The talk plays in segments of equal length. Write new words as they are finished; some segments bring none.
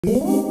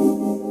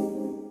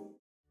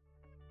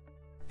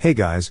Hey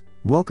guys,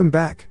 welcome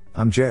back,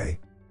 I'm Jay.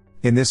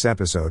 In this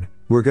episode,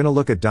 we're going to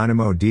look at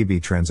DynamoDB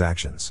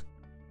Transactions.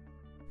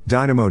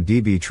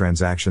 DynamoDB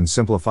Transactions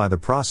simplify the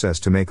process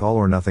to make all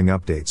or nothing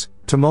updates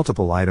to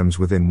multiple items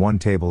within one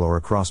table or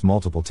across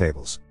multiple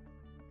tables.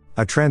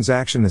 A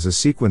transaction is a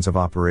sequence of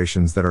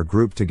operations that are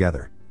grouped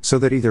together, so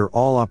that either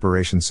all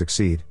operations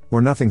succeed,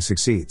 or nothing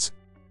succeeds.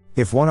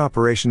 If one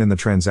operation in the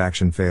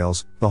transaction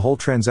fails, the whole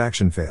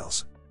transaction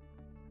fails.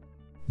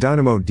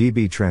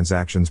 DynamoDB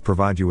Transactions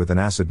provide you with an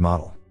ACID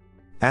model.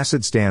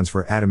 ACID stands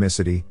for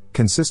atomicity,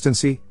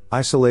 consistency,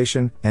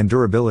 isolation, and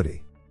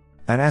durability.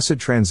 An ACID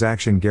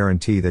transaction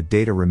guarantees that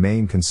data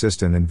remain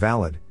consistent and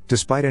valid,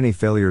 despite any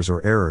failures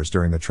or errors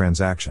during the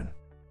transaction.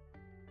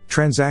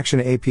 Transaction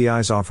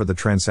APIs offer the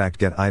transact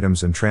get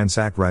items and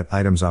transact write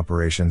items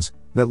operations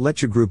that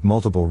let you group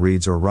multiple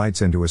reads or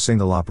writes into a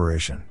single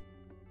operation.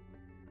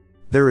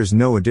 There is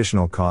no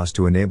additional cost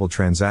to enable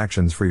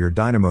transactions for your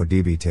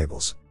DynamoDB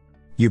tables.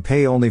 You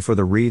pay only for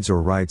the reads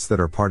or writes that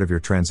are part of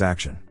your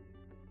transaction.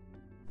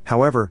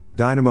 However,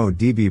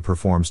 DynamoDB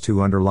performs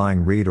two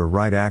underlying read or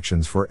write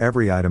actions for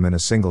every item in a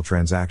single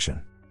transaction.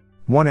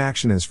 One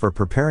action is for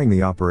preparing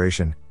the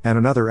operation, and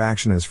another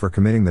action is for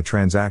committing the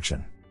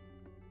transaction.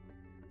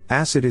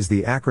 ACID is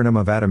the acronym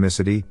of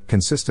atomicity,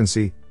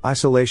 consistency,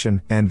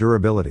 isolation, and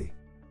durability.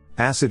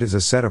 ACID is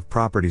a set of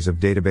properties of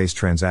database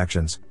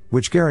transactions,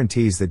 which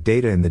guarantees that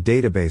data in the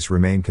database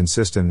remain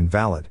consistent and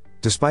valid,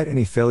 despite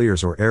any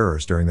failures or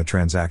errors during the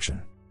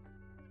transaction.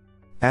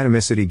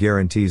 Atomicity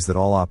guarantees that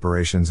all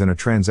operations in a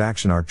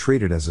transaction are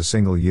treated as a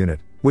single unit,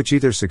 which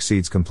either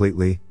succeeds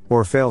completely,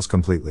 or fails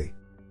completely.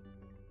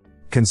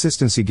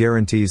 Consistency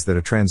guarantees that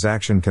a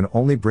transaction can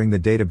only bring the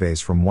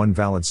database from one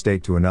valid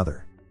state to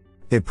another.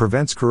 It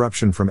prevents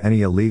corruption from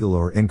any illegal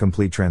or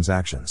incomplete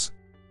transactions.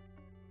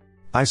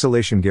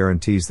 Isolation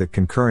guarantees that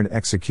concurrent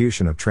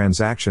execution of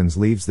transactions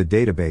leaves the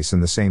database in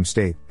the same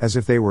state, as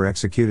if they were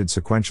executed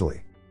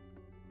sequentially.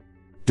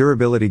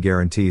 Durability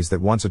guarantees that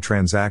once a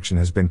transaction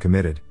has been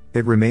committed,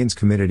 it remains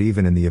committed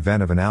even in the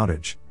event of an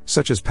outage,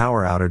 such as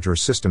power outage or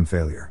system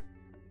failure.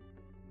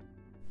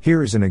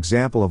 Here is an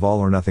example of all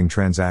or nothing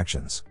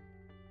transactions.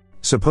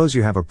 Suppose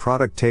you have a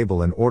product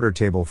table and order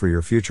table for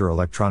your future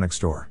electronic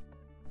store.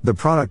 The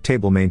product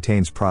table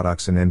maintains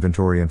products and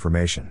inventory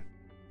information.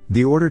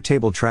 The order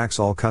table tracks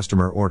all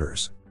customer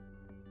orders.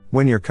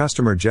 When your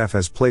customer Jeff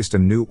has placed a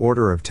new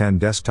order of 10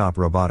 desktop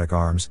robotic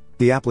arms,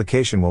 the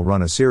application will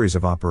run a series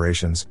of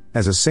operations,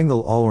 as a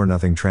single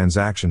all-or-nothing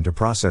transaction to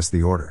process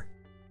the order.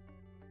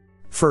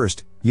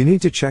 First, you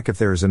need to check if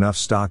there is enough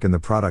stock in the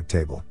product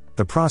table.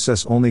 The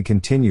process only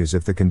continues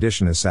if the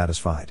condition is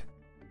satisfied.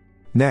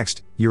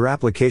 Next, your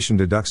application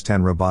deducts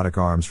 10 robotic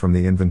arms from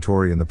the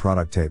inventory in the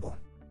product table.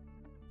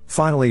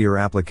 Finally, your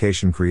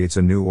application creates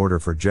a new order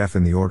for Jeff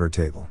in the order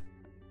table.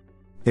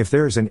 If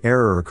there is an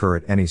error occur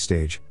at any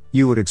stage,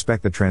 you would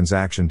expect the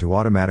transaction to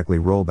automatically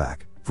roll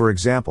back, for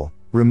example,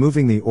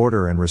 removing the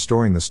order and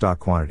restoring the stock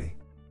quantity.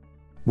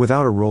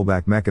 Without a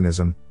rollback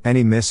mechanism,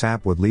 any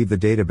mishap would leave the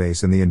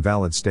database in the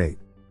invalid state.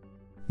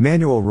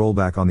 Manual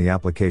rollback on the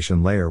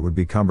application layer would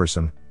be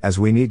cumbersome, as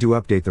we need to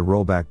update the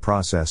rollback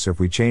process if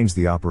we change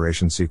the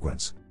operation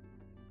sequence.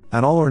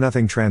 An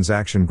all-or-nothing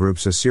transaction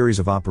groups a series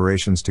of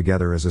operations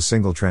together as a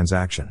single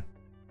transaction.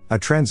 A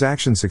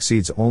transaction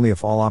succeeds only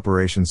if all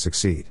operations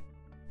succeed.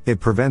 It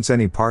prevents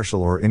any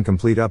partial or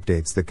incomplete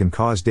updates that can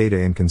cause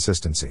data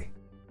inconsistency.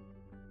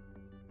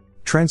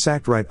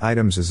 Transact write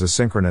items is a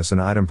synchronous and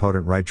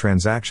idempotent write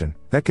transaction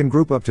that can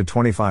group up to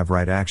 25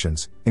 write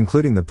actions,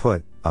 including the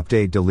put,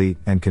 update, delete,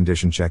 and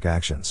condition check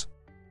actions.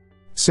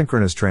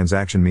 Synchronous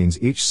transaction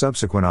means each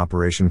subsequent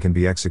operation can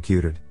be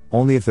executed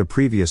only if the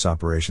previous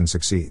operation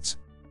succeeds.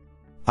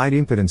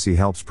 Idempotency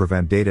helps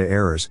prevent data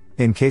errors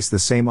in case the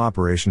same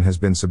operation has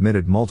been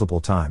submitted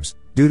multiple times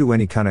due to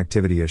any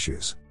connectivity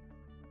issues.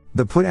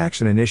 The put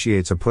action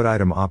initiates a put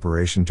item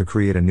operation to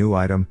create a new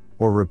item,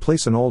 or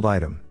replace an old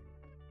item.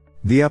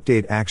 The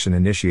update action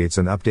initiates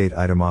an update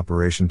item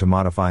operation to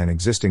modify an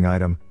existing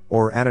item,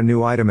 or add a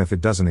new item if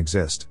it doesn't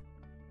exist.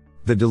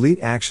 The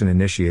delete action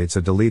initiates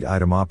a delete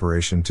item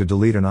operation to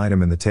delete an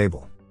item in the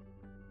table.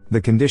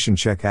 The condition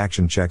check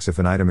action checks if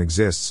an item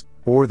exists,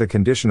 or the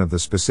condition of the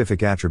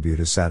specific attribute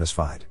is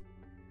satisfied.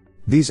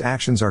 These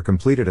actions are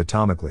completed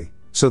atomically,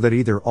 so that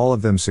either all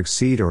of them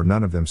succeed or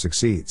none of them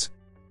succeeds.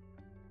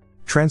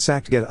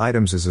 Transact get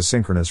items is a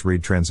synchronous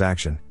read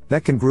transaction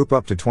that can group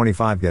up to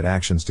 25 get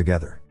actions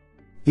together.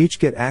 Each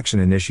get action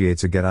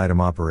initiates a get item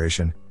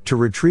operation to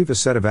retrieve a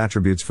set of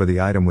attributes for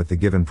the item with the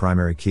given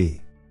primary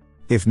key.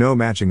 If no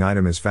matching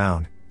item is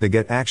found, the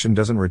get action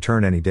doesn't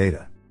return any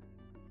data.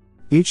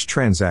 Each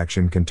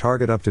transaction can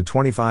target up to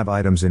 25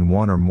 items in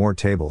one or more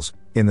tables,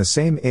 in the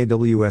same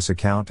AWS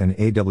account and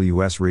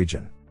AWS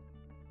region.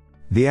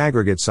 The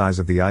aggregate size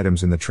of the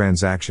items in the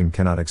transaction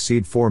cannot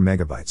exceed 4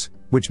 megabytes,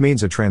 which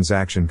means a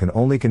transaction can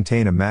only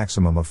contain a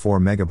maximum of 4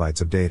 megabytes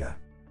of data.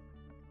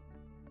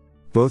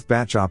 Both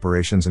batch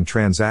operations and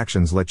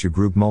transactions let you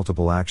group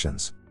multiple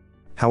actions.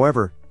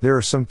 However, there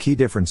are some key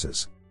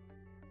differences.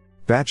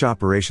 Batch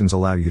operations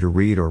allow you to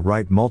read or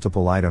write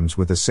multiple items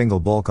with a single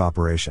bulk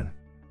operation.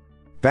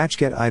 Batch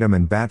get item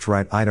and batch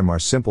write item are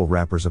simple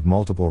wrappers of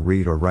multiple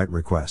read or write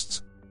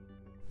requests.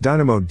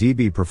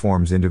 DynamoDB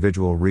performs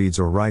individual reads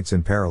or writes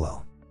in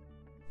parallel.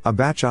 A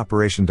batch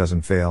operation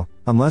doesn't fail,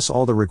 unless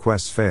all the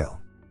requests fail.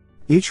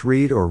 Each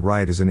read or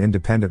write is an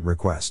independent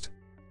request.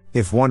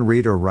 If one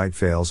read or write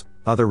fails,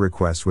 other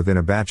requests within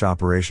a batch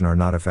operation are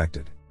not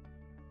affected.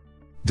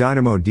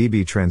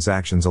 DynamoDB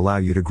transactions allow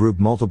you to group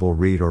multiple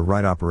read or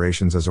write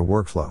operations as a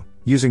workflow,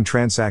 using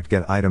transact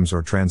get items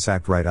or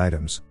transact write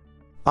items.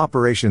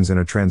 Operations in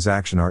a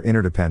transaction are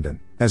interdependent,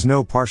 as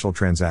no partial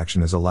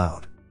transaction is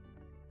allowed.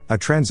 A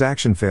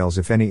transaction fails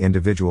if any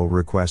individual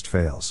request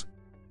fails.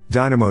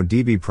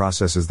 DynamoDB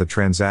processes the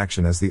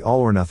transaction as the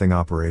all-or-nothing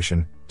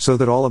operation, so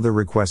that all of the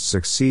requests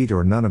succeed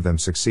or none of them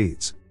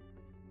succeeds.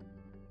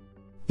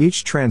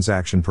 Each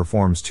transaction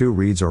performs 2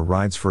 reads or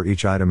writes for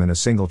each item in a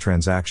single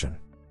transaction.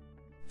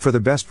 For the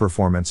best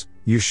performance,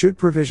 you should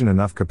provision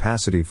enough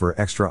capacity for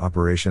extra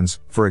operations.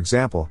 For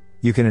example,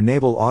 you can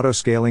enable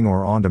auto-scaling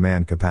or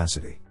on-demand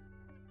capacity.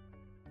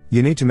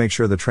 You need to make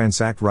sure the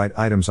transact write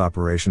items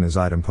operation is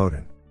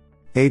idempotent.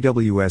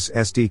 AWS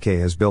SDK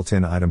has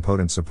built-in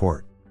idempotent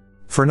support.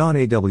 For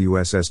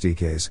non-AWS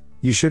SDKs,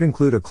 you should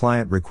include a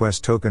client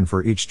request token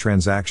for each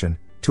transaction,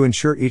 to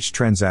ensure each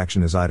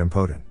transaction is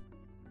idempotent.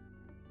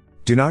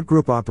 Do not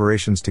group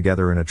operations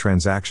together in a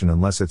transaction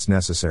unless it's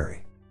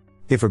necessary.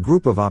 If a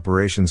group of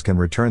operations can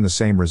return the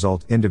same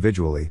result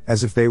individually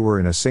as if they were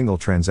in a single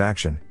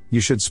transaction,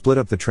 you should split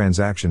up the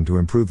transaction to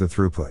improve the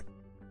throughput.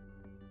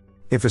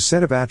 If a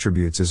set of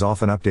attributes is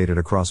often updated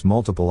across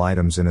multiple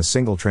items in a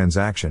single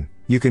transaction,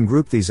 you can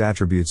group these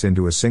attributes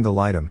into a single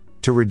item,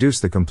 to reduce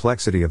the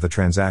complexity of the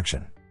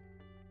transaction.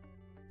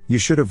 You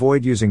should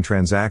avoid using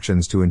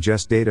transactions to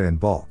ingest data in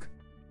bulk.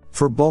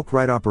 For bulk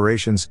write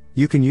operations,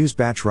 you can use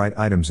batch write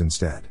items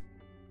instead.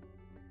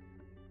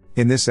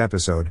 In this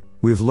episode,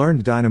 we've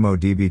learned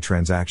DynamoDB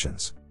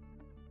Transactions.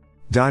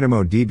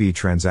 DynamoDB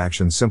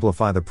Transactions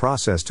simplify the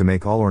process to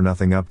make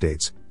all-or-nothing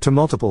updates to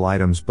multiple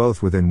items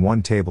both within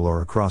one table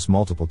or across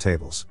multiple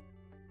tables.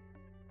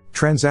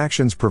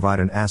 Transactions provide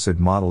an ACID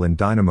model in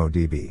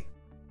DynamoDB.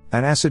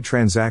 An ACID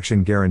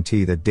transaction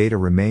guarantees that data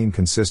remain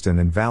consistent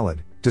and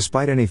valid,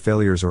 despite any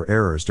failures or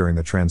errors during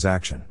the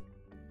transaction.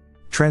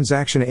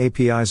 Transaction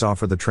APIs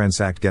offer the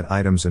transact get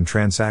items and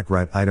transact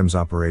write items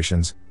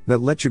operations that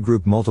let you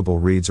group multiple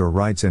reads or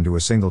writes into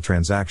a single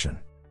transaction.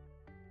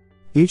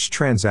 Each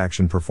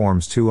transaction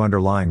performs 2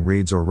 underlying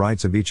reads or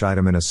writes of each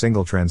item in a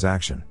single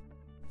transaction.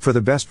 For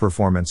the best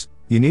performance,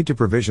 you need to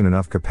provision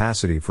enough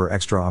capacity for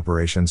extra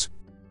operations.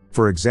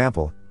 For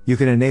example, you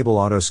can enable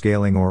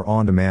auto-scaling or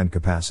on-demand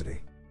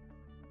capacity.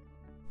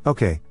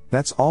 Okay,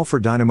 that's all for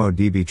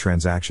DynamoDB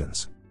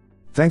Transactions.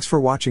 Thanks for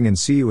watching and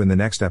see you in the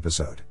next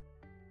episode.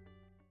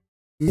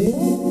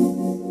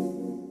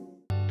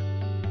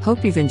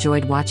 Hope you've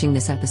enjoyed watching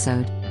this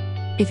episode.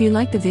 If you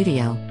liked the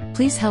video,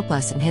 please help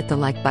us and hit the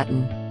like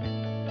button.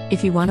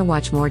 If you want to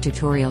watch more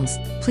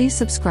tutorials, please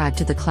subscribe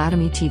to the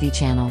Cloudemy TV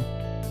channel.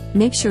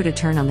 Make sure to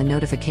turn on the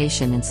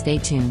notification and stay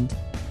tuned.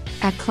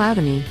 At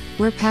Cloudemy,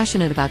 we're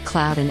passionate about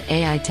cloud and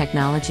AI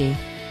technology.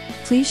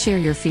 Please share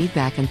your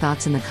feedback and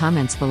thoughts in the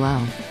comments below.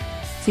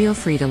 Feel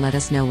free to let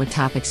us know what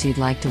topics you'd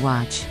like to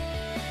watch.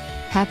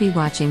 Happy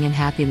watching and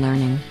happy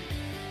learning.